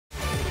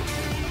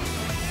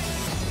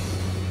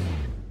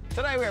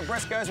Today we're at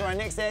Briscoes where our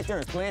next actor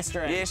is Blair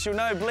Strang. Yes, you'll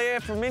know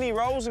Blair from many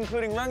roles,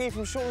 including Rungy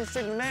from Short and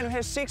Strict, the man who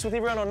has sex with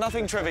everyone on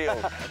Nothing Trivial.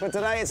 But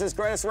today it's his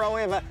greatest role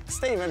ever,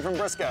 Stephen from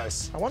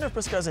Briscoes. I wonder if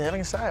Briscoes are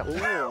having a sale. Ooh,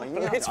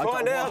 yeah, Let's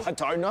find out. I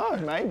don't know,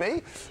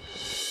 maybe.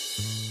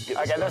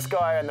 Okay, this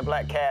guy in the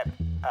black cap,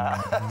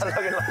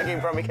 looking like he'd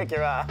probably kick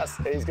your ass.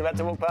 He's about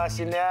to walk past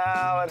you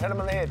now and hit him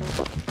on the head.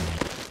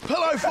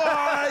 Pillow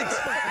fight!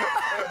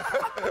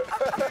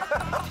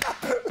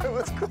 It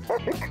was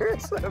quite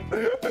aggressive.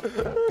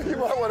 You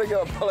might want to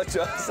go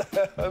apologise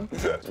to him.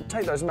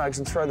 Take those mugs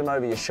and throw them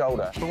over your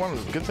shoulder. But one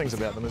of the good things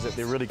about them is that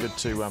they're really good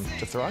to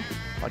throw.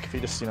 Like if you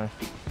just, It's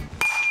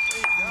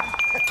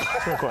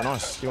quite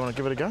nice. Do you want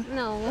to give it a go?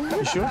 No.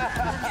 You sure?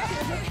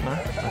 No?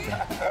 Okay.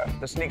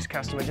 This next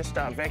customer, just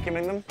start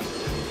vacuuming them.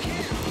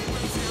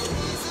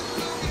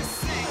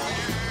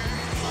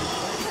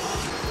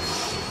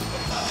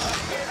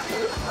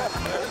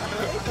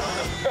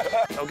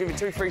 I'll give you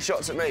 2 free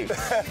shots at me.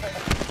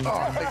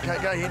 Oh, okay,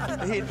 go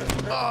ahead.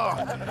 Oh,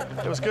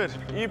 that was good.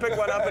 You pick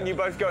one up and you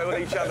both go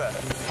at each other.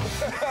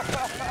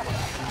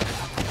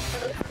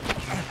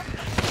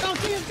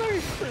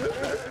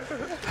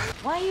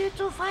 Why are you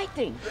two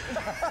fighting?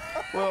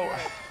 Well,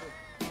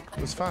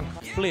 it was fun.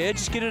 Blair,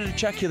 just get her to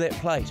chuck you that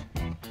plate.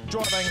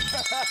 Driving.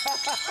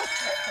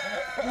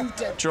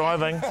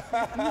 Driving.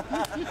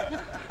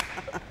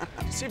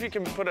 See if you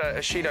can put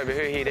a sheet over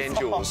her head and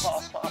yours.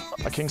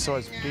 A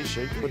king-size bed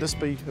sheet. Would this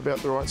be about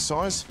the right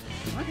size?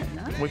 I don't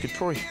know. We could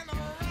probably,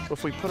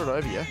 if we put it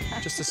over you,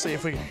 just to see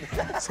if we can...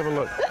 Let's have a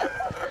look.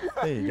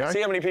 There you go.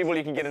 See how many people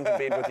you can get into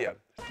bed with you.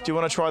 Do you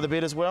want to try the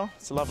bed as well?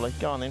 It's lovely.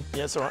 Go on then.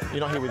 Yeah, it's all right.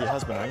 You're not here with your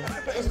husband, are you?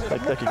 They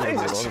could get a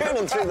bit He's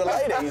churning through the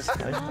ladies.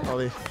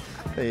 Oh,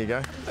 there you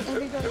go.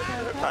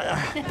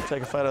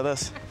 Take a photo of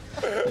this.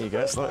 There you go.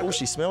 It's like, oh,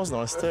 she smells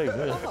nice too.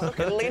 Look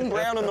at Len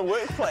Brown in the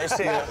workplace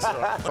here. That's all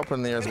right. Hop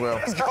in there as well.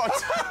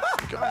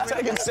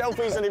 Taking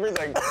selfies and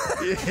everything.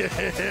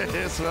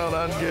 Yes, well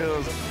done,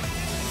 girls.